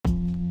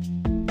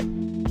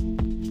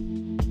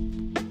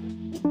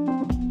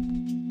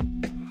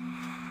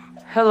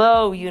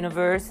Hello,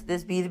 universe.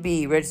 This be the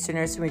B, registered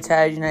nurse and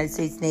retired United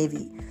States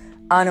Navy,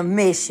 on a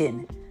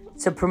mission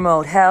to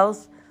promote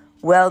health,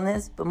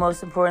 wellness, but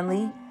most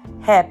importantly,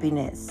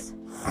 happiness.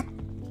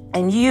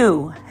 And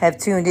you have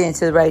tuned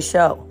into the right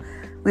show.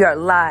 We are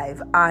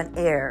live, on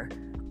air,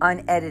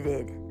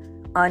 unedited,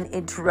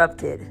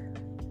 uninterrupted.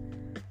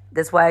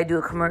 That's why I do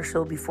a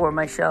commercial before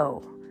my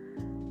show,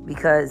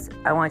 because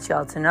I want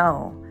y'all to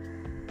know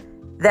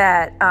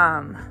that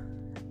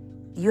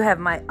you have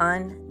my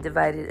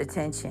undivided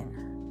attention,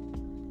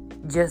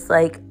 just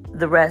like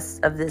the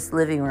rest of this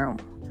living room,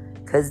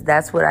 because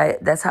that's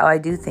how I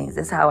do things.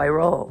 That's how I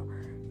roll.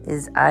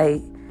 I'm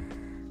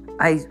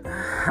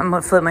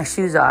gonna flip my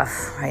shoes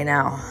off right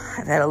now.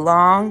 I've had a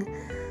long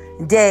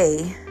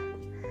day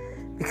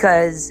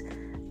because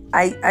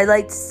I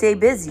like to stay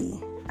busy.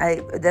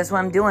 That's what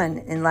I'm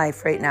doing in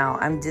life right now.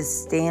 I'm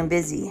just staying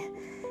busy.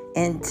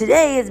 And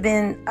today has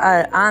been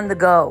on the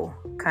go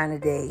kind of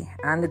day,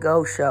 on the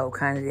go show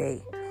kind of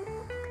day.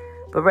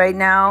 But right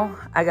now,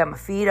 I got my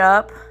feet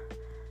up.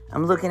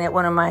 I'm looking at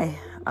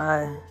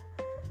I'm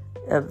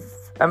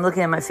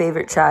looking at my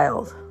favorite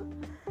child.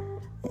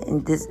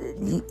 And this,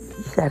 you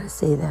gotta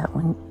say that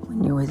when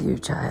you're with your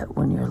child,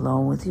 when you're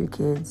alone with your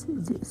kids.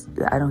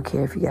 I don't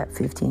care if you got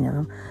 15 of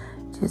them.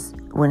 Just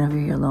whenever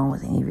you're alone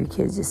with any of your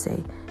kids, just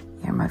say,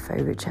 "You're my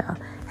favorite child."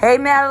 Hey,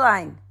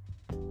 Madeline,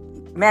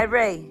 Mad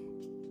Ray,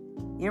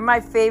 you're my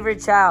favorite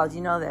child.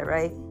 You know that,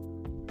 right?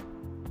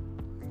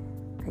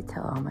 I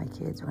tell all my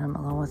kids when I'm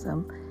alone with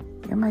them,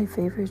 "You're my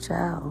favorite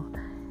child,"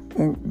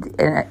 and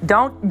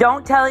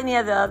don't tell any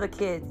of the other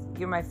kids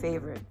you're my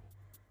favorite.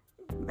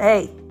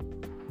 Hey,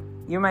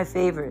 you're my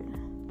favorite.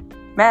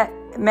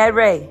 Mad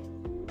Ray,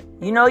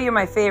 you know you're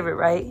my favorite,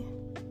 right?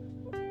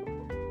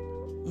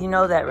 You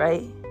know that,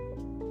 right?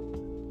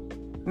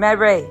 Mad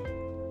Ray,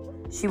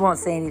 she won't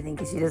say anything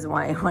because she doesn't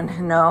want anyone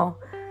to know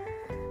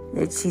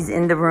that she's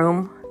in the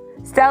room.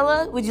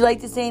 Stella, would you like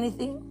to say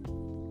anything?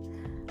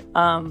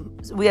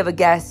 So we have a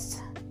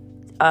guest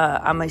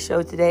on my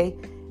show today,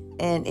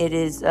 and it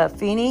is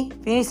Feeny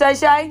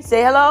Sunshine.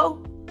 Say hello.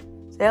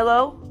 Say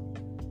hello.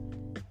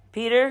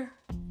 Peter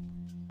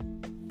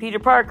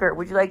Parker,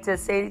 would you like to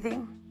say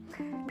anything?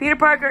 Peter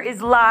Parker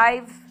is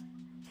live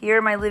here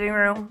in my living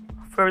room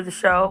for the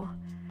show.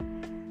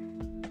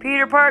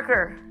 Peter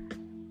Parker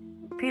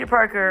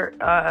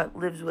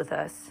lives with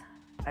us.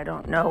 I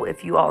don't know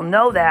if you all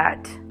know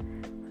that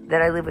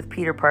I live with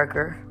Peter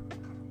Parker.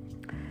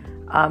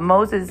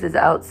 Moses is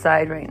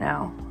outside right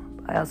now.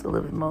 I also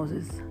live with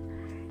Moses.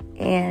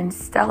 And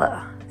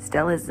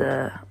Stella's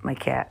my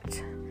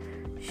cat.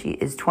 She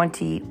is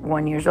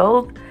 21 years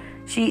old.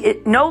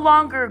 She no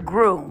longer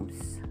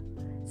grooms.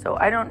 So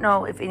I don't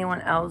know if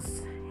anyone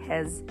else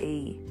has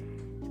a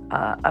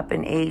up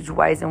in age,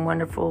 wise and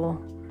wonderful,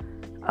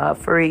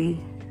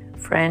 furry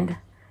friend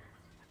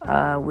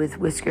with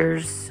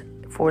whiskers,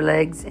 4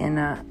 legs, and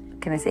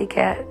can I say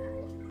cat?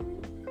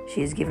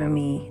 She has given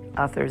me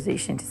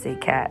authorization to say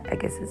cat. I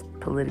guess it's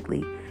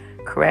politically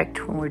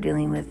correct when we're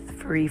dealing with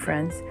furry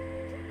friends.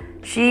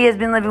 She has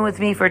been living with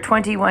me for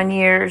 21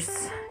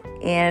 years,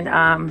 and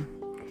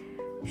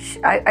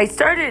I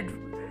started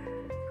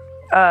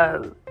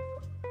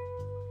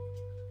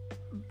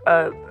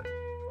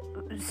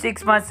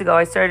 6 months ago.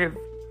 I started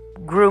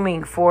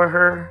grooming for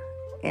her,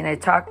 and I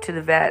talked to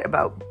the vet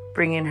about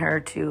bringing her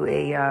to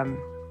a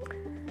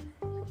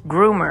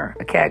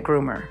cat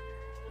groomer.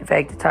 In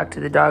fact, I talked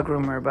to the dog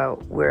groomer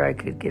about where I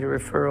could get a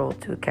referral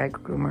to a cat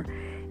groomer.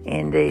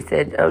 And they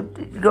said, "Oh,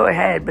 go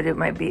ahead, but it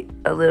might be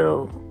a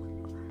little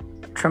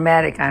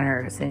traumatic on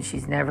her since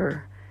she's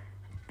never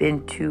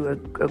been to a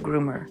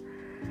groomer."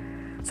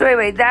 So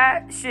anyway,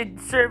 that should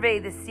survey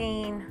the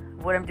scene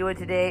of what I'm doing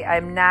today.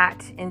 I'm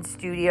not in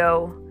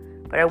studio,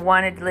 but I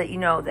wanted to let you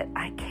know that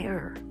I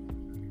care.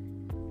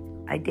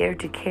 I dare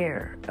to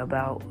care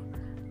about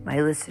my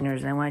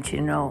listeners. And I want you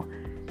to know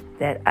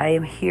that I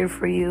am here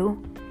for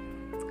you.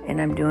 And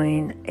I'm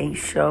doing a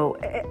show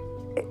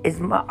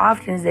as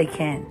often as I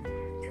can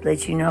to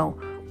let you know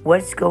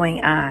what's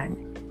going on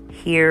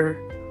here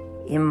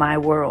in my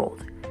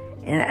world.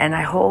 And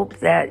I hope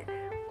that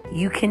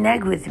you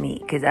connect with me,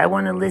 because I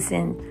want to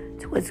listen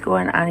to what's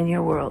going on in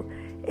your world,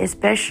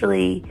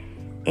 especially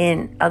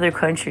in other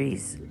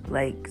countries,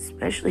 like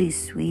especially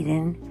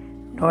Sweden,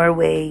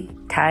 Norway,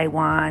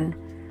 Taiwan,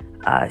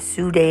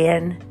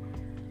 Sudan,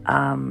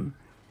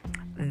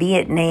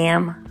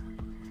 Vietnam,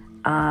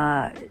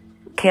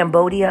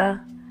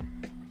 Cambodia,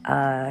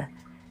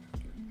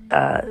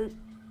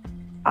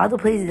 all the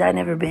places I've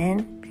never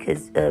been,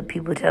 because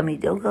people tell me,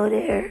 "Don't go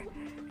there,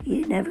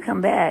 you never come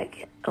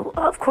back." Oh,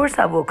 of course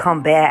I will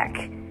come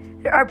back.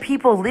 There are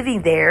people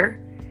living there.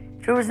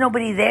 If there was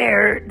nobody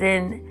there,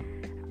 then,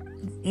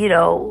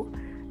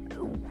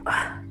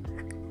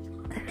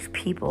 there's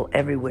people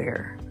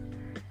everywhere.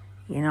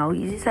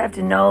 You just have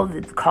to know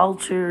the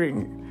culture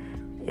and,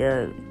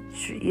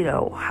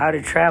 how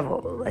to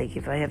travel. Like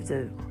if I have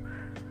to,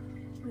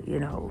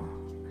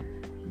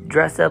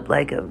 dress up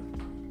like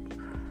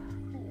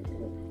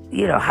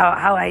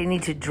how I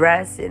need to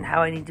dress and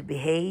how I need to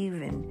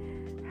behave, and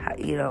how,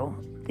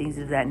 things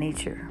of that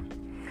nature.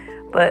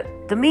 But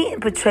the meat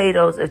and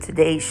potatoes of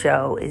today's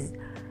show is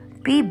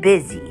be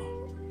busy.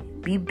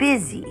 Be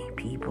busy,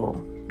 people.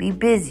 Be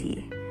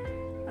busy.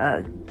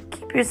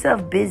 Keep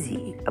yourself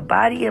busy. A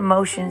body in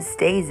motion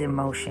stays in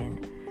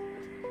motion.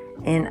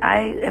 And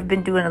I have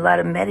been doing a lot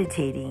of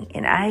meditating,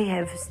 and I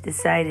have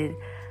decided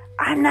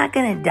I'm not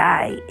going to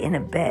die in a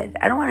bed.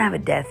 I don't want to have a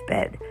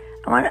deathbed.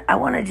 I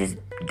want to just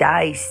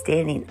die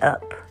standing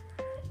up.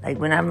 Like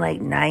when I'm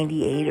like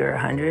 98 or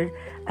 100,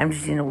 I'm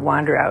just going to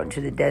wander out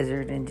into the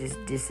desert and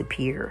just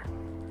disappear.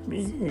 I'm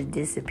just going to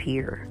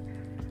disappear.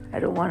 I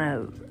don't want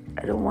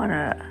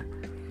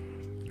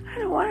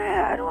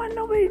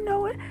nobody to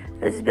know it.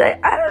 I'll just be like,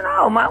 I don't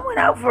know. Mom went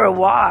out for a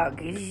walk.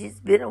 It's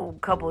just been a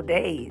couple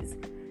days.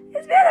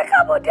 It's been a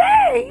couple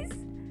days.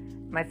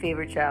 My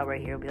favorite child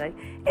right here will be like,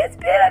 it's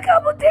been a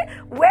couple days.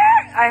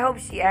 Where? I hope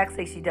she acts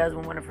like she does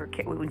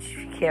when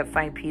she can't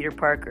find Peter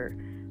Parker.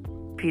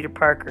 Peter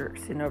Parker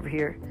sitting over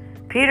here.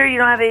 Peter, you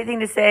don't have anything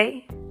to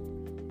say?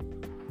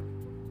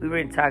 We were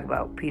going to talk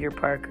about Peter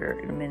Parker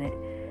in a minute.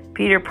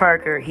 Peter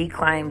Parker, he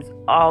climbs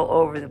all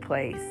over the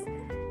place.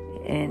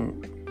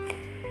 And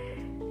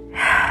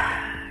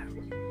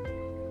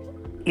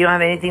you don't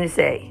have anything to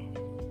say.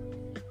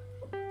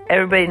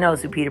 Everybody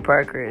knows who Peter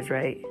Parker is,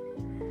 right?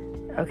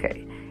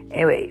 Okay.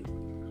 Anyway,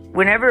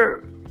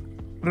 whenever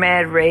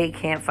Mad Ray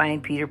can't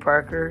find Peter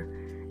Parker,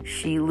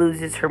 she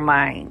loses her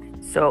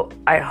mind. So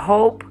I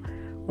hope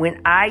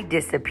when I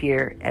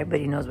disappear,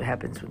 everybody knows what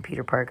happens when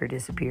Peter Parker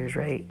disappears,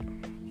 right?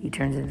 He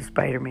turns into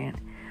Spider-Man.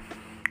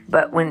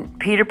 But when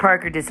Peter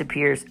Parker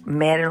disappears,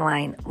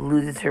 Madeline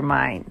loses her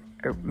mind,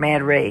 or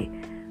Mad Ray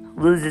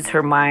loses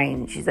her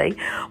mind. She's like,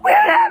 what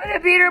happened to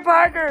Peter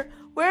Parker?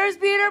 Where's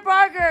Peter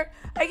Parker?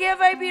 I can't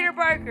find Peter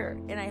Parker.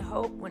 And I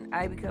hope when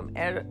I become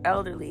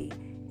elderly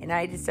and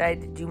I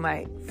decide to do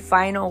my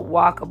final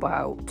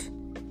walkabout,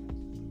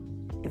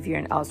 if you're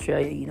in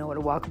Australia, you know what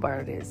a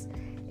walkabout is.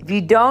 If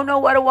you don't know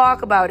what a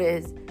walkabout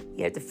is,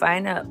 you have to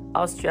find an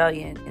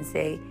Australian and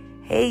say,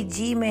 hey,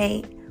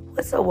 G-mate,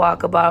 what's a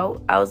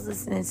walkabout? I was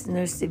listening to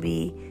Nurse to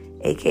Be,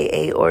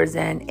 a.k.a.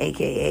 Orzen,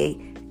 a.k.a.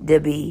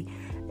 Debbie,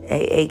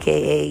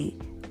 a.k.a.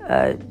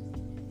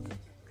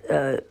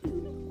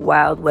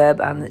 Wild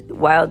Deb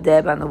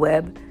on the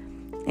web.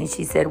 And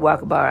she said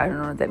walkabout. I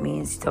don't know what that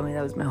means. She told me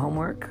that was my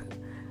homework.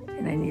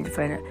 And I need to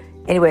find out.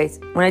 Anyways,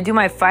 when I do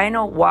my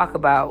final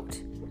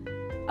walkabout,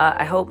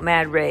 I hope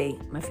Mad Ray,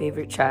 my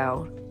favorite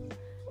child,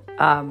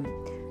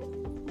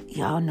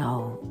 y'all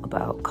know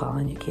about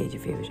calling your kid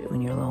your favorite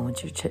when you're alone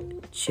with your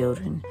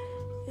children.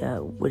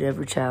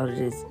 Whatever child it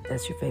is,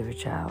 that's your favorite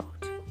child.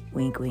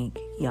 Wink, wink.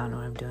 Y'all know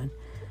what I'm doing.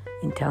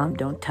 And tell them,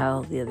 don't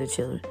tell the other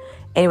children.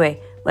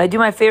 Anyway, when I do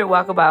my favorite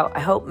walkabout, I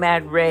hope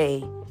Mad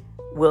Ray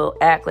will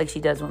act like she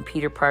does when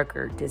Peter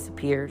Parker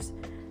disappears.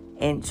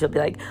 And she'll be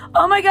like,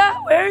 oh my God,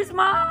 where's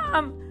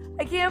Mom?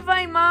 I can't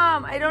find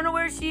Mom. I don't know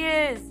where she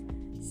is.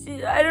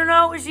 I don't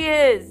know where she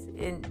is.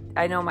 And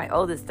I know my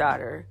oldest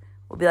daughter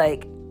will be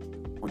like,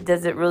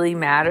 does it really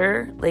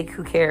matter? Like,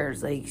 who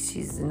cares? Like,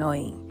 she's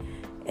annoying.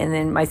 And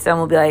then my son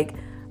will be like,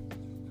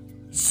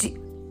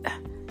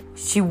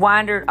 she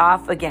wandered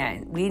off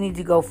again. We need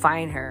to go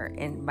find her.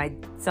 And my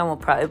son will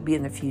probably be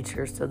in the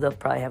future, so they'll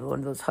probably have one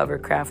of those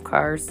hovercraft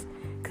cars.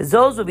 Because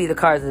those will be the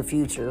cars of the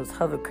future, those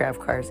hovercraft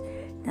cars,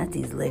 not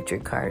these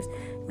electric cars.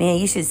 Man,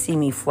 you should see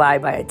me fly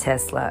by a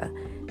Tesla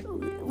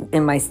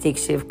in my stick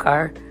shift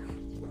car.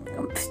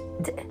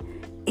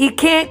 You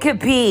can't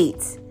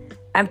compete.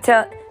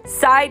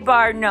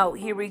 Sidebar note,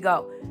 here we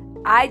go.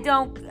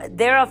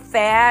 They're a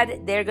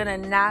fad. They're going to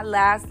not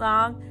last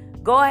long.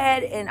 Go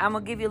ahead and I'm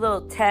going to give you a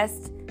little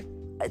test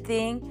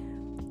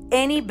thing.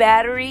 Any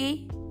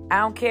battery, I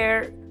don't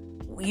care.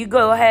 You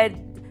go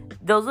ahead.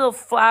 Those little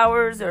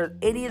flowers or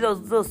any of those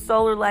little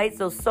solar lights,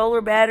 those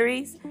solar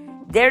batteries,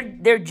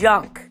 they're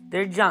junk.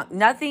 They're junk.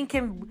 Nothing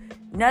can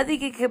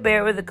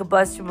compare with a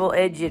combustible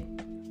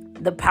engine.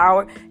 The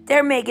power.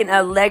 They're making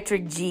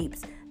electric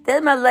Jeeps.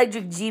 Them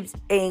electric Jeeps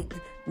ain't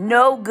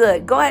no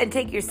good. Go ahead and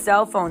take your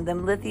cell phone.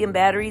 Them lithium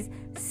batteries.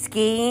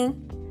 Skiing.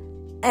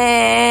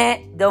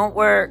 Don't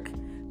work.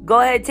 Go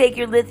ahead and take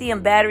your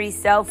lithium battery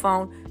cell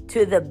phone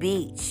to the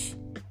beach.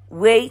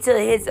 Wait till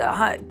it hits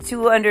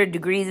 200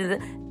 degrees.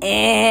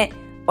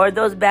 Or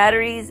those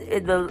batteries,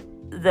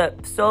 the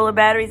solar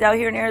batteries out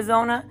here in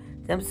Arizona,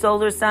 them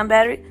solar sun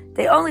batteries,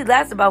 they only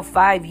last about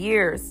 5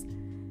 years.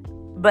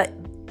 But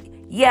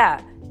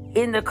yeah,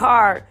 in the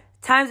car,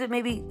 times it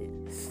maybe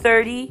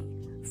 30,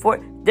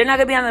 40, they're not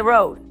going to be on the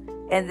road.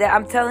 And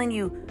I'm telling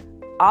you,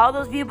 all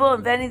those people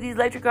inventing these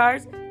electric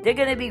cars, they're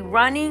going to be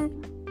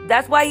running.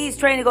 That's why he's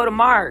trying to go to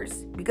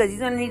Mars, because he's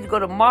going to need to go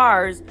to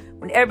Mars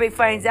when everybody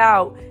finds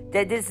out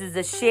that this is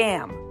a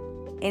sham.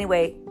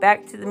 Anyway,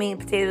 back to the meat and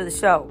potato of the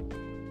show.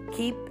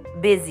 Keep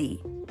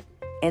busy.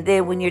 And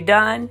then when you're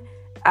done,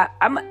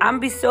 I'm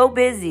be so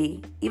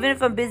busy. Even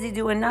if I'm busy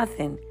doing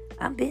nothing,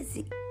 I'm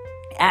busy.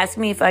 Ask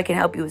me if I can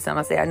help you with something.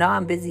 I say, I know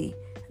I'm busy.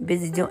 I'm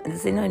busy doing. They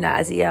say, no, you're not.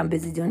 I say, yeah, I'm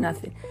busy doing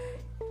nothing.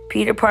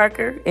 Peter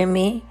Parker and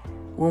me,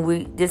 when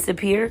we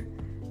disappear,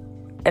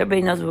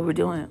 everybody knows what we're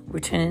doing. We're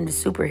turning into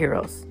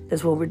superheroes.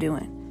 That's what we're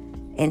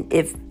doing. And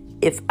if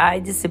I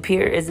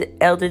disappear as an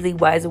elderly,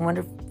 wise, and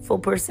wonderful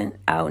person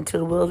out into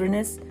the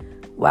wilderness,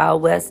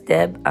 Wild West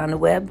Deb on the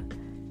web,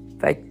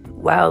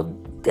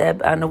 Wild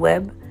Deb on the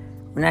web,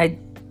 when I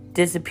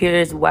disappear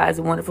as a wise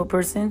and wonderful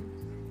person,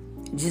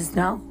 just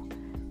know,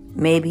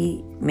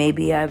 maybe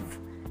I've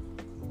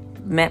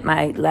met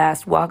my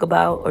last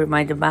walkabout or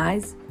my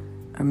demise,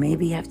 or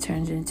maybe I've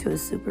turned into a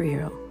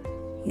superhero.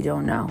 You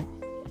don't know.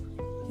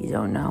 You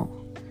don't know.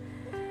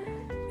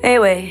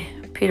 Anyway,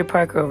 Peter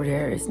Parker over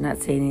there is not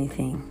saying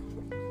anything.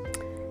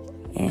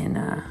 And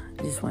I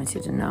just want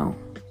you to know,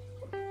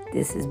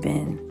 this has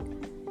been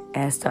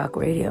Ass Talk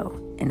Radio,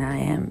 and I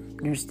am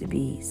Nurse the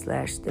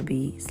B/the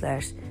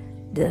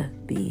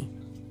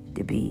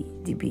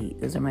B/the B.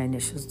 Those are my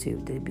initials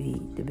too. The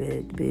B.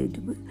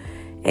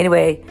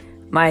 Anyway,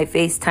 my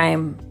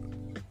FaceTime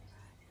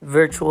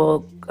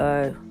virtual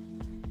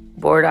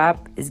board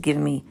op is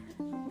giving me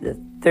the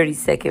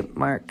 30-second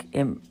mark,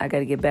 and I got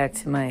to get back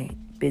to my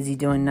busy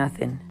doing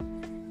nothing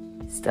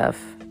stuff.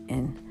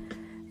 And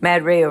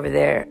Mad Ray over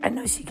there, I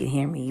know she can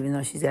hear me, even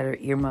though she's got her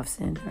earmuffs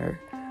in, her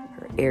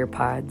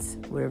AirPods,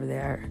 whatever they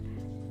are.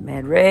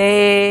 Mad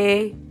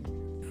Ray.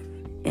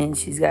 And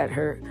she's got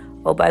her,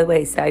 oh, by the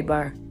way,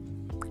 sidebar.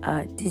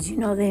 Did you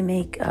know they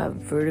make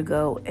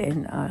vertigo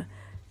and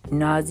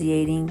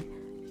nauseating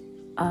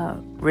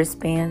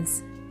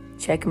wristbands?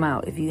 Check them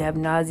out. If you have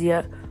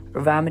nausea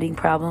or vomiting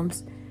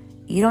problems,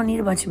 you don't need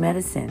a bunch of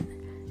medicine.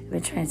 I've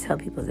been trying to tell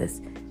people this.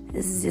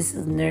 This is just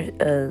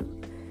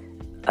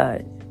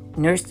a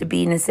nurse to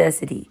be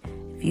necessity.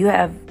 If you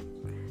have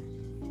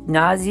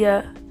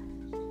nausea,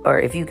 or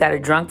if you got a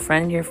drunk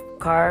friend in your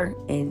car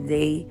and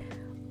they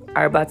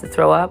are about to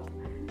throw up,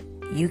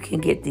 you can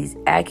get these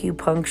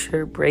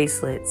acupuncture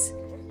bracelets,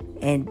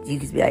 and you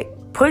can be like,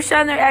 push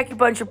on their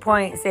acupuncture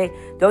point and say,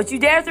 don't you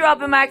dare throw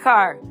up in my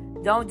car.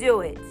 Don't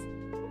do it.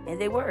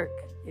 And they work.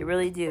 They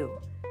really do.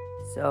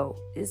 So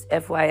just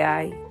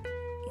FYI,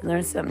 you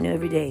learn something new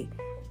every day.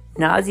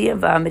 Nausea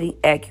and vomiting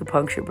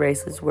acupuncture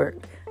bracelets work.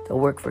 They'll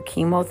work for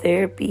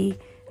chemotherapy,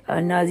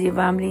 nausea,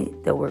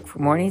 vomiting. They'll work for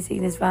morning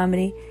sickness,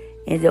 vomiting.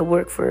 And they'll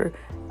work for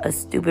a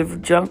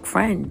stupid drunk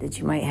friend that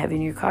you might have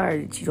in your car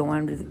that you don't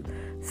want them to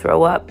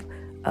throw up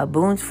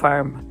Boone's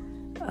Farm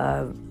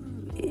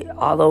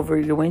all over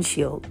your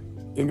windshield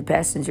in the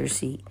passenger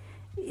seat.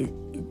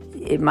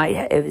 It might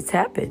if it's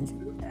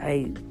happened.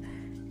 I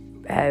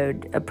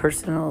had a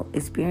personal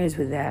experience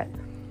with that,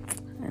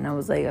 and I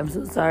was like, I'm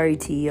so sorry,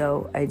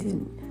 T.O. I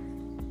didn't.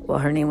 Well,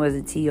 her name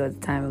wasn't T.O. at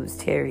the time; it was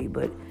Terry.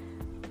 But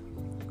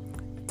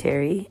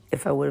Terry,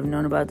 if I would have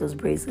known about those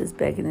bracelets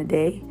back in the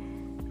day,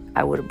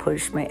 I would have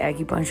pushed my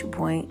acupuncture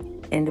point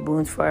into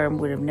Boone's Farm.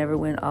 Would have never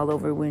went all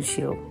over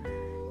windshield.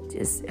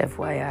 Just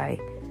FYI.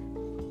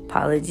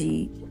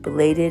 Apology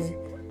belated.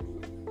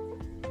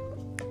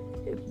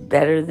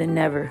 Better than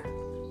never.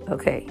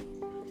 Okay.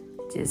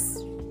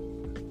 Just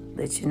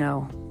let you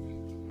know.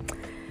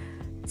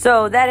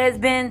 So that has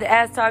been the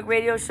Ass Talk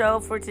Radio Show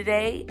for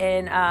today.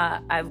 And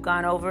I've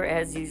gone over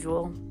as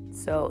usual.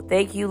 So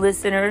thank you,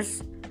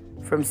 listeners,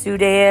 from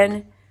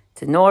Sudan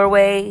to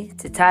Norway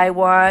to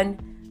Taiwan.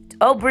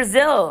 Oh,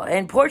 Brazil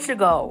and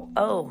Portugal.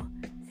 Oh,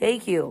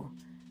 thank you.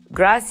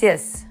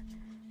 Gracias.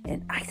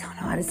 And I don't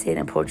know how to say it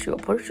in Portugal.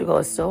 Portugal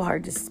is so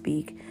hard to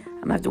speak. I'm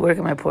going to have to work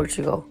on my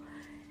Portugal.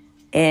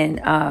 And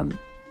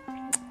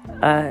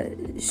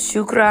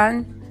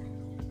shukran.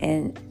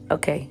 And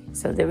okay,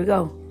 so there we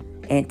go.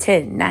 And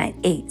 10,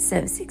 9, 8,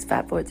 7, 6,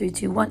 5, 4, 3,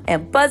 2, 1.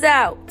 And buzz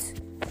out.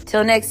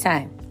 Till next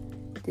time.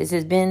 This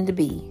has been The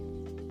Bee.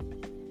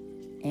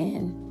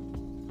 And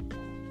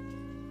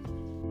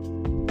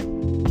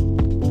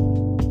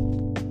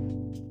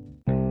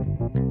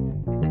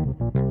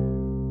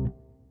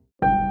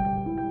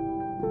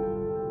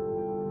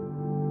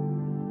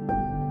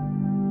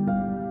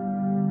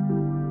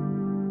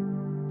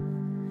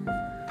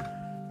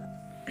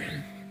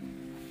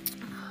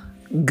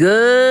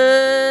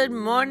good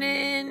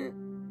morning,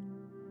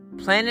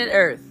 planet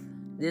Earth.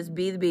 This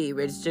be the Bee,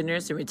 registered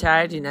nurse and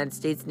retired United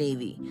States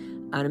Navy,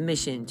 on a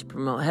mission to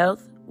promote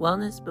health,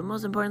 wellness, but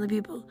most importantly,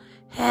 people,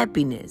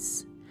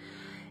 happiness.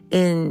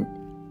 And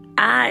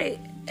I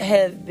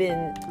have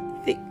been,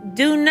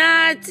 do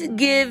not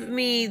give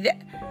me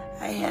that.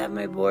 I have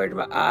my board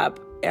up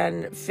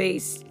on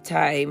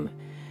FaceTime.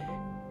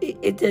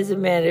 It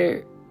doesn't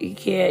matter. You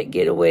can't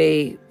get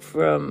away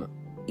from,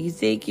 you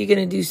think you're going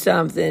to do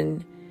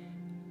something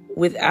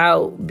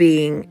without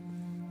being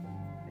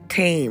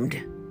tamed,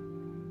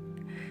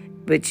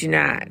 but you're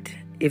not.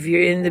 If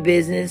you're in the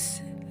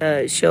business,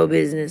 show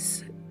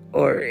business,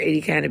 or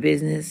any kind of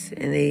business,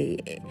 and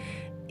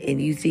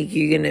you think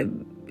you're gonna,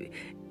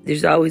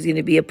 there's always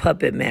gonna be a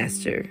puppet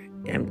master.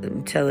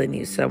 I'm telling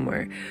you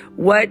somewhere.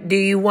 What do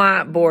you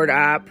want, board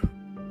op?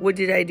 What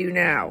did I do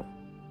now?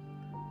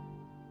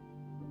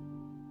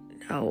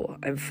 No,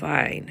 I'm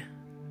fine.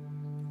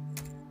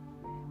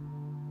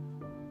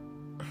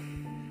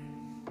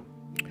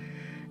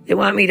 They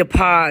want me to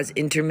pause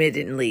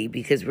intermittently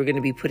because we're going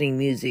to be putting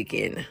music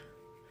in.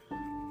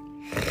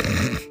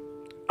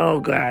 Oh,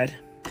 God.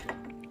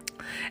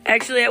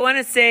 Actually, I want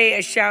to say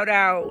a shout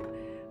out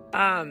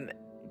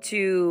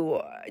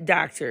to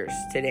doctors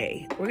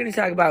today. We're going to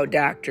talk about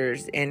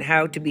doctors and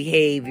how to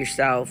behave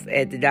yourself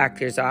at the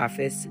doctor's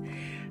office.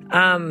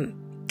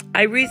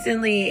 I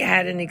recently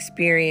had an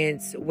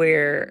experience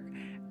where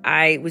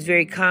I was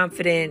very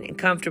confident and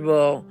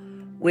comfortable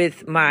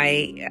with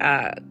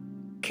my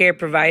care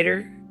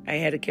provider. I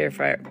had a care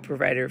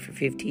provider for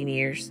 15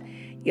 years.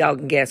 Y'all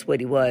can guess what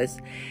he was.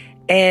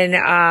 And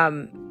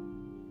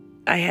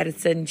I had a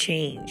sudden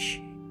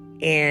change.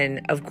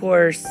 And of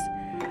course,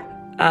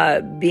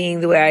 being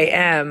the way I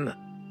am,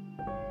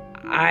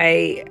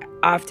 I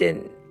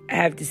often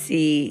have to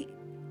see,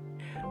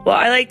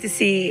 I like to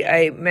see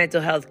a mental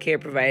health care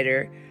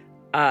provider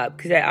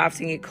because I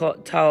often get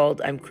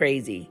told I'm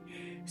crazy.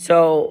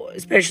 So,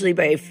 especially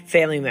by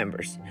family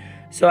members.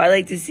 So I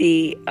like to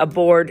see a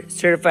board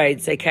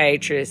certified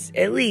psychiatrist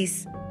at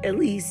least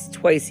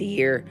twice a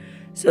year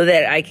so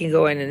that I can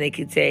go in and they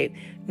can say,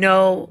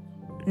 no,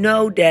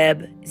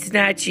 Deb, it's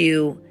not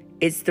you.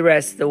 It's the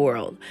rest of the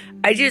world.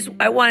 I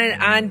want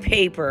it on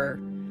paper.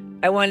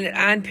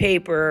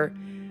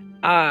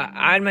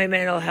 On my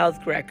mental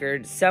health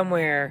record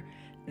somewhere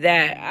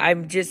that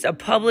I'm just a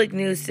public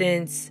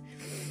nuisance.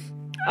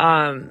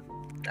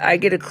 I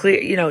get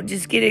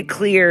just get it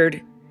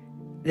cleared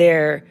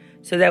there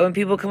so that when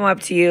people come up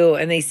to you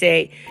and they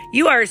say,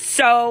 you are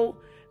so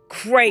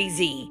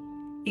crazy,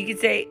 you can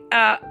say,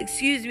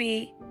 excuse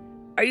me,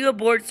 are you a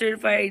board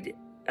certified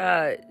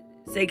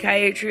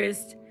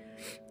psychiatrist?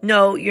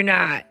 No, you're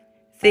not.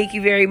 Thank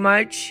you very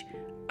much.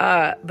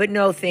 But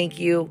no, thank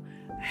you.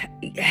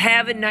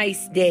 Have a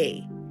nice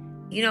day.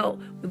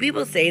 When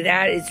people say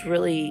that, it's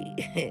really,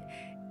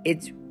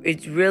 it's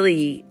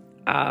really,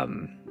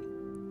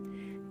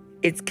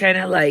 it's kind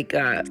of like,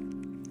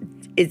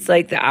 it's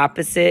like the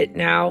opposite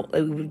now.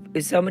 Like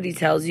if somebody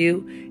tells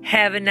you,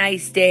 have a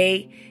nice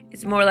day,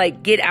 it's more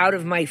like, get out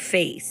of my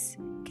face.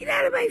 Get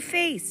out of my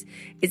face.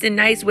 It's a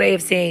nice way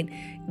of saying,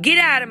 get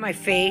out of my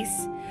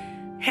face.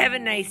 Have a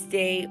nice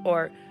day.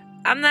 Or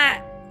I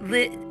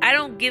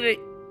don't give it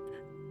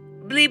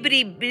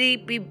bleepity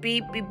beep beep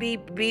beep beep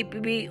beep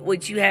beep beep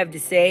what you have to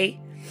say.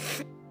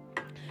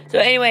 So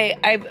anyway,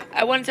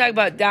 I want to talk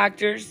about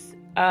doctors.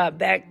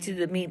 Back to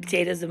the meat and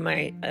potatoes of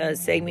my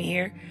segment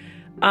here.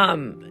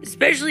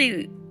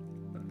 Especially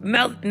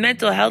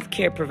mental health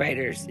care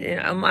providers. And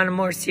I'm on a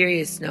more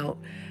serious note.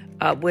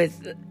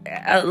 With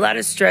a lot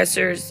of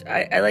stressors,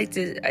 I like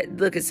to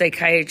look at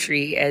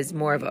psychiatry as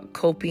more of a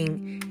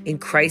coping in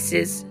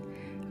crisis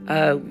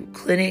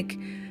clinic.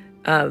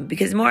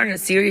 Because more on a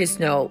serious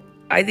note,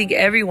 I think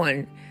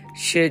everyone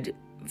should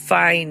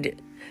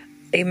find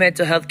a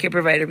mental health care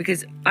provider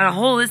because on a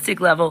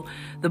holistic level,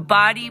 the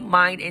body,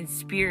 mind, and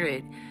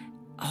spirit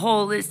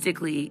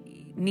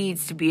holistically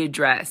needs to be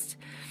addressed.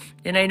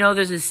 And I know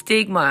there's a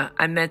stigma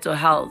on mental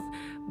health,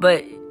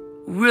 but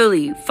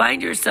really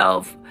find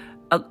yourself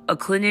a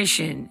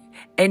clinician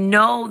and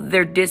know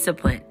their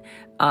discipline.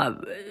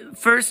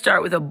 First,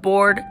 start with a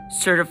board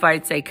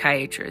certified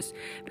psychiatrist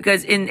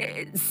because in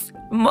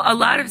a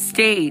lot of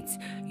states,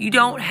 you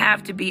don't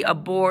have to be a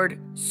board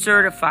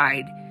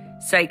certified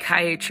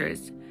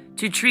psychiatrist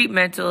to treat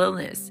mental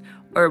illness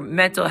or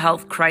mental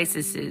health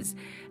crises.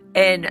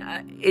 And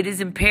it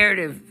is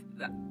imperative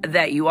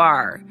that you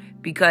are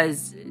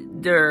because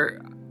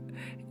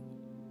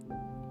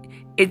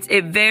it's a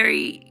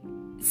very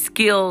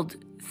skilled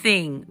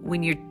thing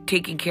when you're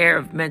taking care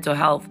of mental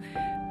health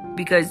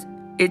because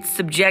it's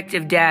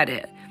subjective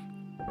data.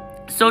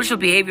 Social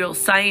behavioral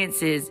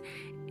sciences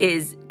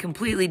is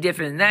completely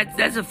different.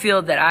 That's a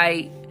field that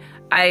I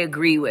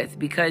agree with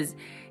because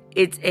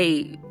it's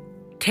a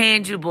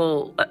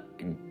tangible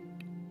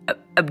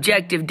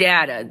objective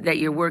data that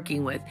you're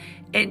working with.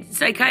 In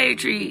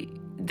psychiatry,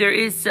 there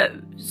is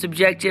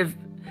subjective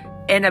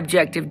and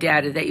objective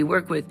data that you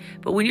work with.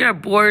 But when you're a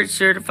board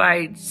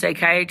certified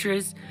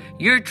psychiatrist,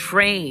 you're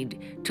trained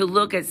to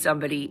look at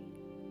somebody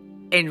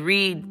and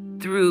read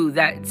through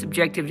that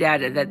subjective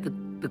data that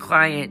the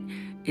client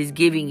is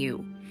giving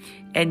you.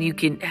 And you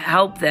can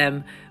help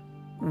them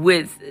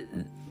with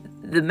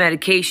the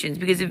medications.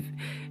 Because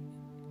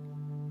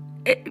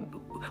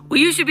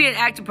you should be an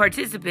active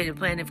participant in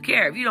plan of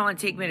care. If you don't want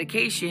to take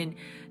medication,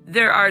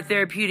 there are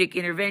therapeutic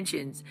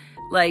interventions.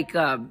 Like,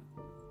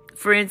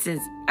 for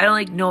instance, I don't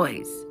like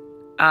noise.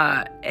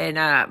 And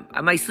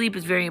my sleep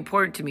is very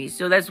important to me.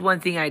 So that's one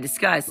thing I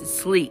discuss is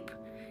sleep.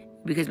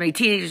 Because my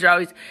teenagers are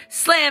always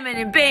slamming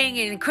and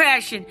banging and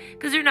crashing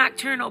because they're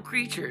nocturnal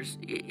creatures.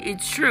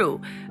 It's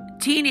true.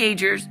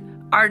 Teenagers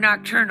are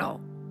nocturnal.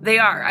 They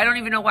are. I don't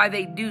even know why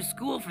they do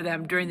school for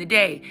them during the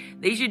day.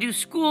 They should do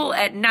school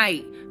at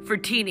night for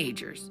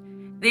teenagers.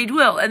 They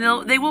will.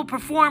 And they will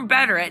perform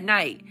better at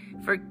night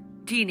for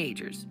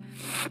teenagers.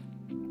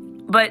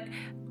 But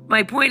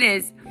my point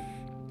is,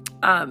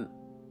 the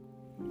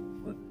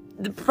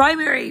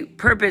primary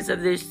purpose of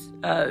this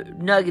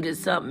nugget of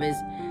something is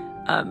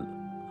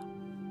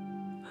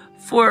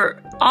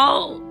for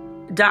all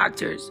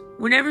doctors,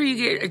 whenever you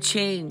get a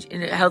change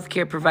in a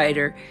healthcare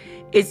provider,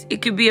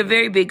 it could be a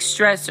very big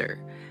stressor.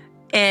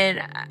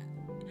 And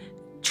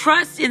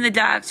trust in the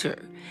doctor.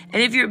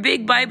 And if you're a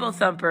big Bible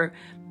thumper,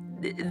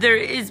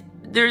 there's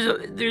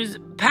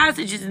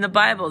passages in the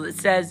Bible that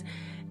says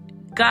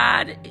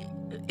God,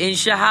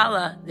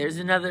 inshallah, there's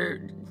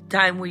another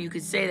time where you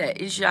could say that.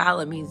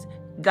 Inshallah means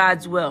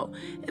God's will.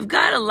 If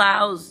God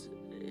allows,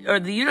 or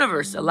the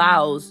universe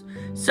allows,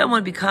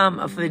 someone become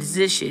a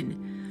physician,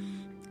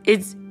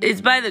 it's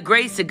by the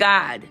grace of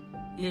God,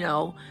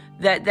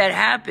 that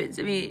happens.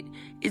 I mean,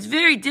 it's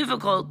very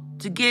difficult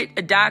to get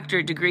a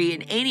doctorate degree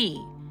in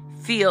any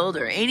field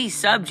or any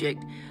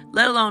subject,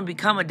 let alone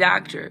become a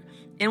doctor.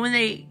 And when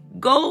they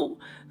go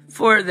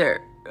for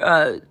their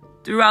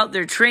throughout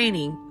their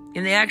training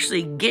and they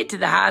actually get to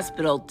the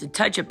hospital to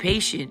touch a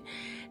patient,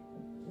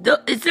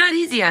 it's not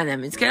easy on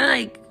them. It's kind of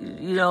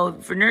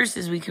like, for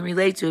nurses, we can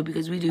relate to it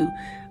because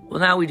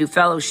now we do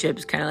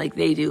fellowships kind of like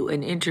they do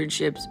and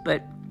internships,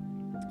 but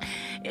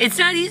it's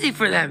not easy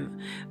for them.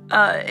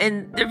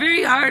 And they're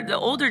very hard. The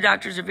older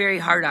doctors are very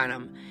hard on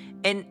them.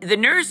 And the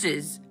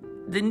nurses,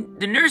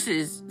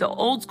 the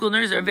old school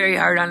nurses are very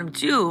hard on them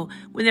too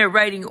when they're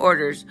writing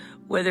orders,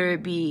 whether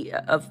it be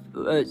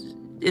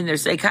in their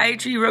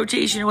psychiatry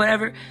rotation or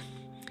whatever.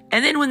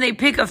 And then when they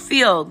pick a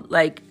field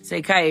like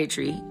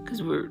psychiatry,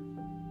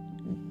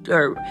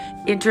 or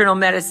internal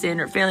medicine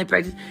or family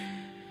practice,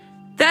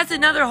 that's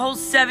another whole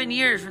 7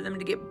 years for them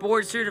to get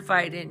board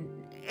certified in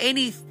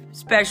any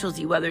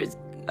specialty, whether it's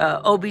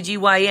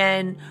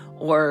OBGYN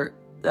or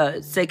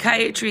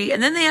psychiatry.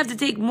 And then they have to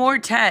take more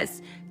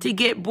tests to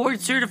get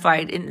board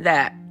certified in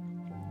that.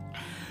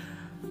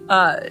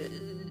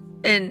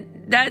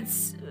 And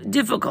that's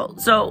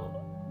difficult. So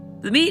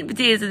the meat and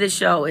potatoes of this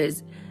show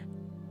is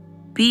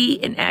be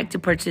an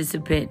active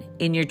participant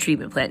in your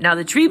treatment plan. Now,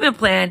 the treatment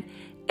plan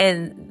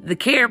and the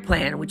care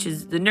plan, which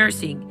is the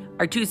nursing,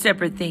 are two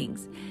separate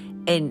things.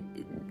 And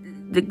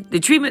the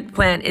treatment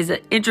plan is an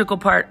integral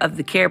part of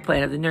the care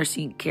plan, of the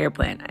nursing care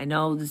plan. I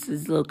know this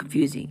is a little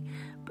confusing,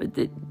 but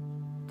the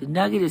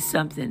nugget is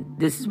something.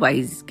 This is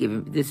why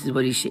this is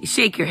what he's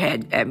shake your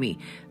head at me.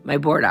 My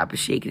board op is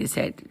shaking his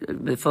head.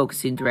 The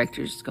focusing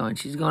director is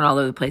she's going all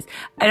over the place.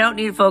 I don't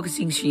need a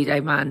focusing sheet.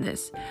 I'm on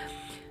this.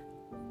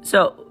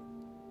 So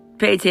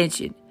pay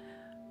attention.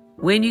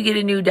 When you get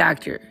a new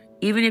doctor,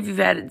 even if you've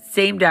had the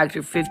same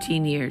doctor for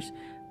 15 years,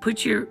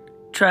 put your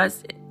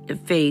trust and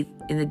faith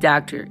in the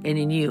doctor and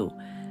in you,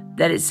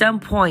 that at some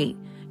point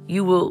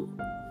you will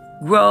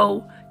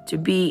grow to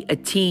be a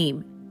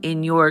team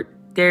in your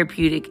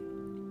therapeutic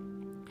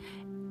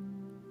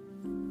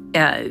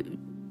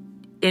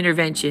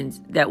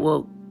interventions that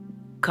will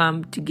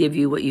come to give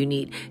you what you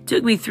need. It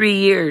took me 3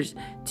 years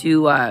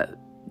to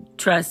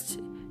trust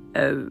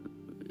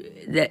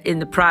that in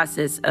the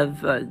process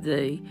of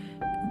the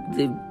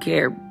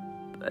care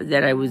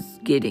that I was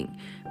getting,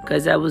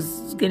 because I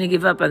was going to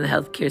give up on the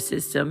healthcare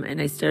system,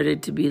 and I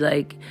started to be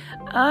like,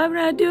 I'm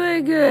not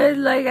doing good.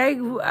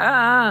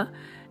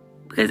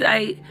 Because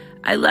I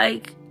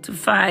like to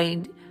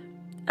find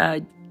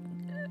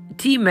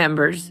team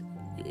members,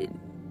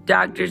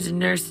 doctors and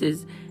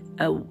nurses,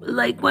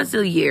 like once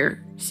a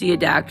year, see a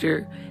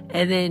doctor,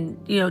 and then,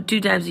 2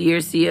 times a year,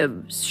 see a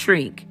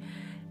shrink.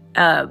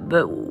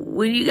 But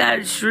when you got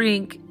a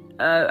shrink,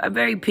 I'm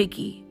very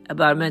picky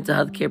about a mental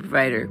health care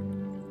provider,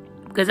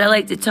 because I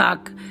like to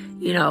talk,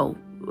 you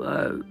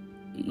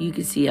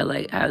can see I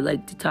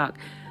like to talk,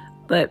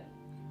 but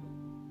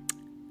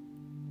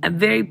I'm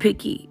very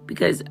picky,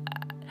 because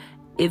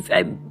if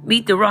I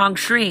meet the wrong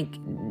shrink,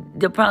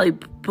 they'll probably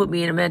put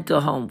me in a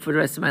mental home for the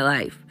rest of my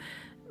life.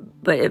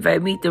 But if I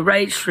meet the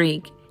right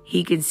shrink,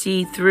 he can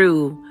see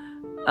through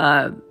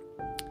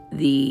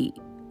the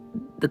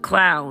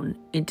clown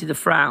into the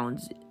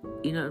frowns.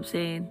 You know what I'm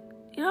saying?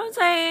 You know what I'm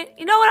saying?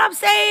 You know what I'm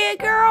saying,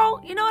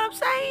 girl? You know what I'm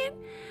saying?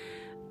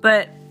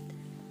 But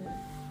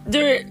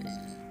there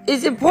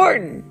is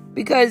important,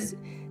 because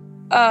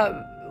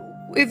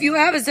if you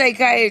have a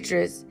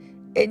psychiatrist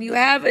and you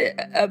have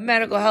a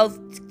medical health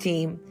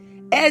team,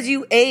 as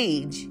you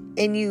age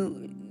and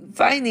you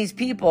find these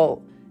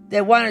people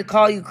that want to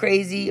call you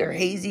crazy or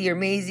hazy or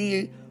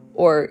mazy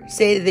or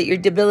say that you're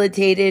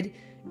debilitated,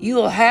 you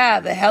will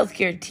have a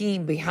healthcare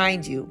team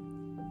behind you.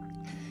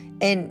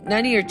 And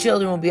none of your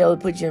children will be able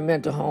to put you in a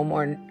mental home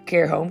or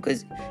care home,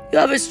 because you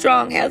have a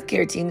strong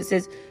healthcare team that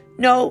says,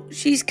 no,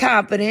 she's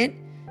competent.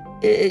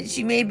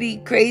 She may be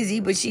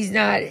crazy, but she's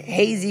not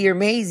hazy or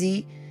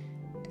mazy.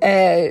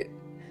 I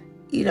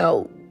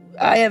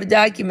have a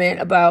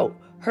document about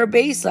her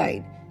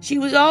baseline. She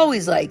was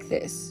always like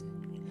this.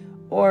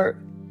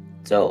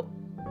 So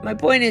my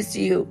point is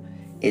to you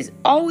is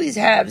always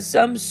have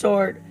some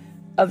sort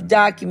of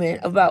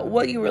document about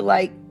what you were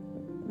like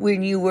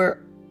when you were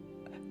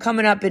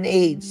coming up in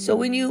age. So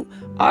when you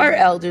are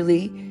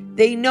elderly,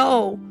 they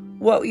know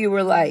what you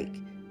were like.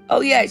 Oh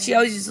yeah, she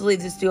always used to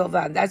leave the stove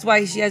on. That's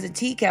why she has a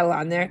tea kettle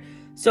on there.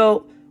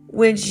 So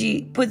when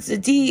she puts the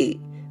tea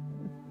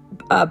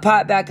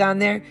pot back on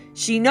there,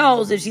 she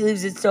knows if she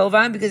leaves the stove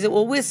on, because it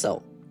will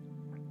whistle.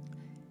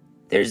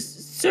 There's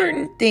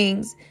certain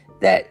things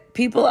that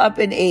people up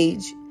in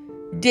age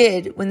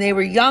did when they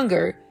were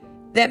younger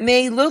that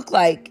may look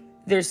like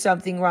there's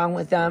something wrong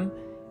with them.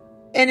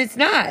 And it's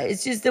not.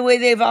 It's just the way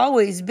they've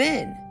always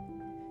been.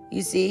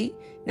 You see?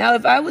 Now,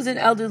 if I was an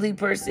elderly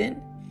person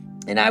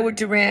and I were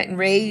to rant and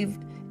rave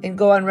and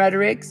go on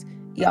rhetorics,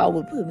 y'all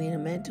would put me in a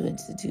mental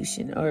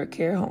institution or a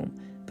care home.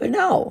 But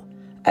no,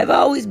 I've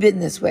always been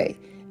this way.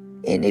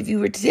 And if you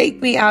were to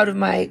take me out of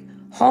my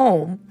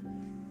home,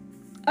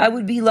 I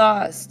would be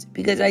lost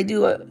because I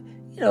do a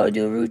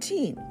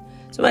routine.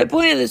 So my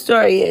point of the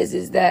story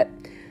is that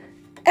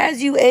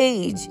as you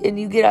age and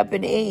you get up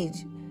in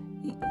age,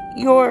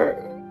 your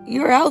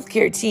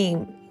healthcare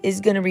team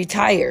is going to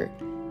retire,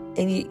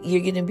 and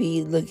you're going to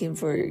be looking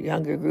for a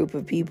younger group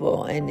of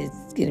people, and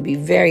it's going to be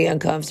very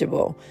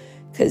uncomfortable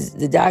because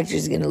the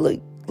doctor's going to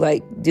look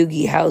like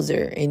Doogie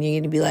Howser, and you're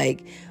going to be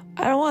like,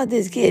 I don't want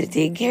this kid to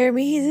take care of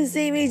me. He's the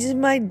same age as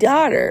my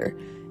daughter,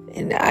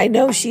 and I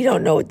know she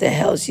don't know what the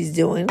hell she's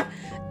doing.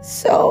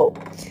 So,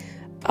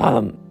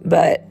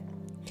 but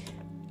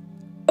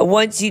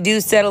once you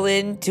do settle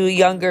into a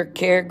younger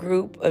care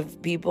group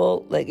of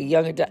people, like a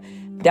younger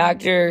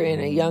doctor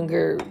and a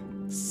younger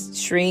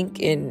shrink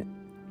and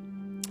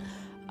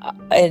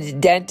a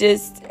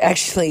dentist,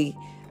 actually,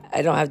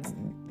 I don't have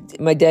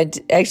my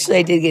dentist. Actually,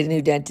 I did get a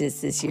new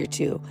dentist this year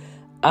too.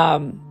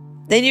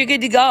 Then you're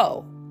good to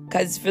go,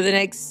 because for the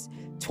next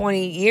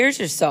 20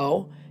 years or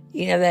so,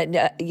 you have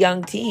that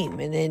young team,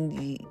 and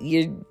then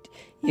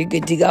you're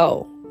good to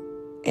go,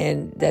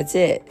 and that's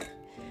it.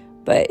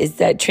 But it's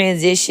that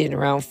transition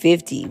around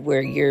 50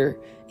 where your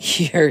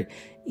care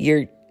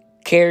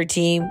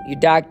team, your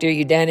doctor,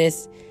 your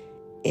dentist,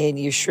 and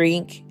your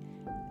shrink,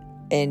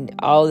 and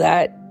all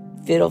that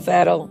fiddle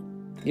faddle,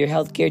 your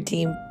healthcare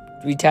team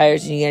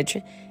retires, and you got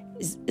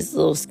it's a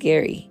little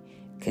scary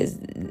because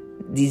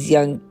these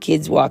young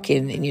kids walk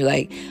in and you're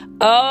like,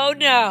 oh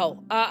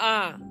no,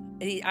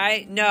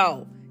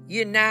 no,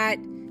 you're not,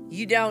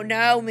 you don't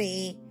know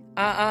me,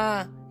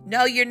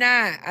 no, you're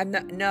not,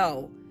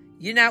 no,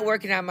 you're not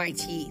working on my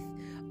teeth.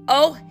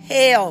 Oh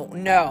hell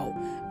no,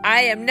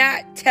 I am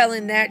not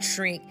telling that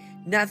shrink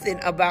nothing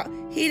about,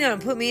 he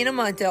done put me in a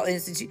mental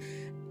institute.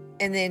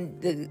 And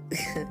then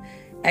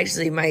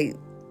actually my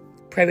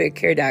primary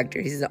care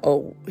doctor, he's an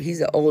old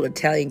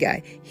Italian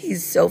guy.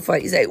 He's so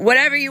funny. He's like,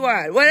 whatever you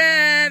want.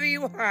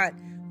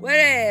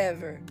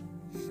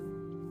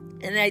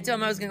 And I told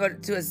him I was going to go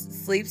to a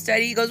sleep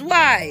study. He goes,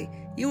 why?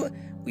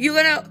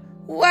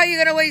 Why are you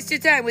going to waste your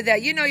time with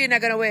that? You know you're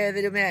not going to wear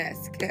the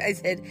mask. I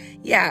said,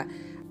 yeah.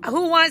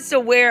 Who wants to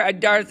wear a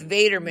Darth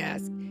Vader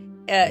mask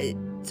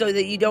so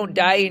that you don't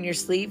die in your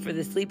sleep for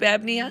the sleep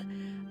apnea?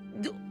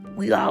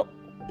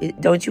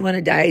 Don't you want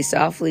to die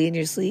softly in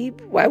your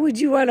sleep? Why would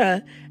you want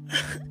to?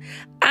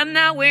 I'm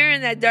not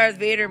wearing that Darth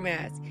Vader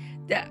mask.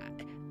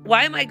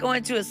 Why am I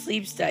going to a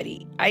sleep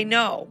study? I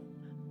know.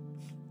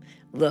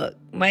 Look,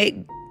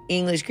 my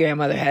English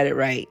grandmother had it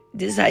right.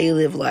 This is how you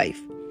live life.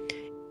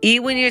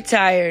 Eat when you're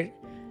tired.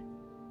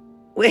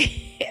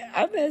 Wait,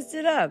 I messed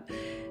it up.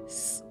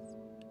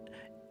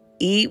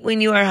 Eat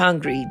when you are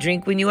hungry.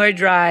 Drink when you are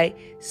dry.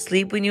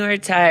 Sleep when you are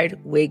tired.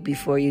 Wake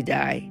before you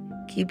die.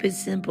 Keep it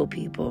simple,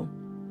 people.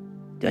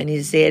 Do I need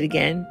to say it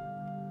again?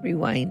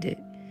 Rewind it.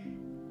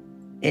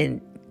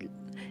 And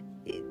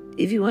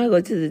if you want to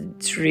go to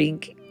the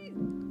shrink,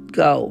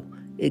 go.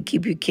 It'll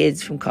keep your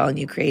kids from calling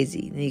you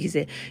crazy. And you can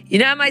say,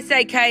 you're not my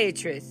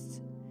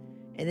psychiatrist.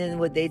 And then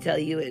what they tell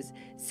you is,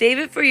 save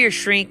it for your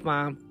shrink,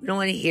 Mom. We don't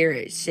want to hear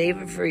it. Save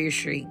it for your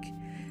shrink.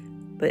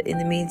 But in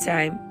the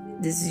meantime,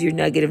 this is your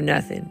nugget of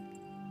nothing.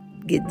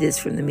 Get this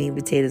from the mean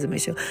potatoes of my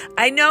show.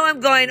 I know I'm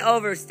going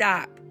over.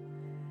 Stop.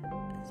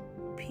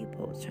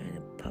 People trying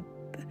to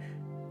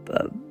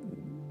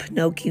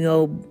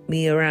Pinocchio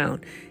me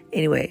around.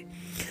 Anyway,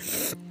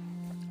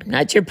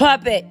 not your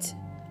puppet.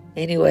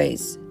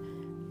 Anyways,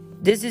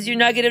 this is your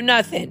nugget of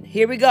nothing.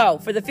 Here we go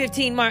for the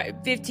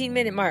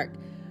 15-minute mark.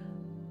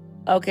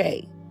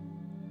 Okay.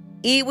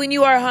 Eat when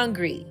you are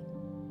hungry.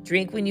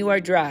 Drink when you are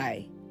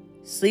dry.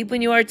 Sleep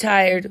when you are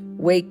tired.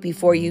 Wake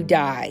before you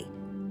die.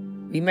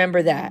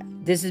 Remember that.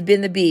 This has been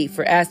the B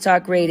for Ask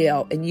Talk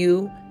Radio, and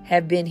you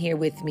have been here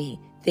with me.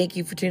 Thank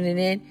you for tuning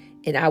in,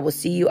 and I will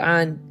see you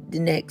on the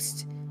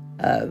next.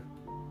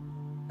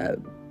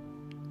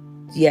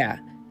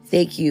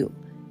 Thank you.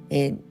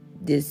 And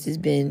this has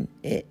been,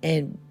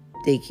 and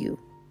thank you.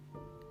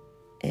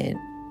 And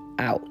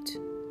out.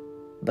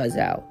 Buzz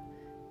out.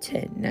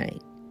 10, 9,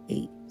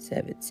 8,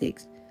 7,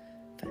 6,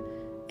 5.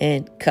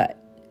 And cut.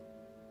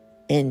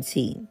 End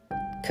scene.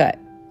 Cut.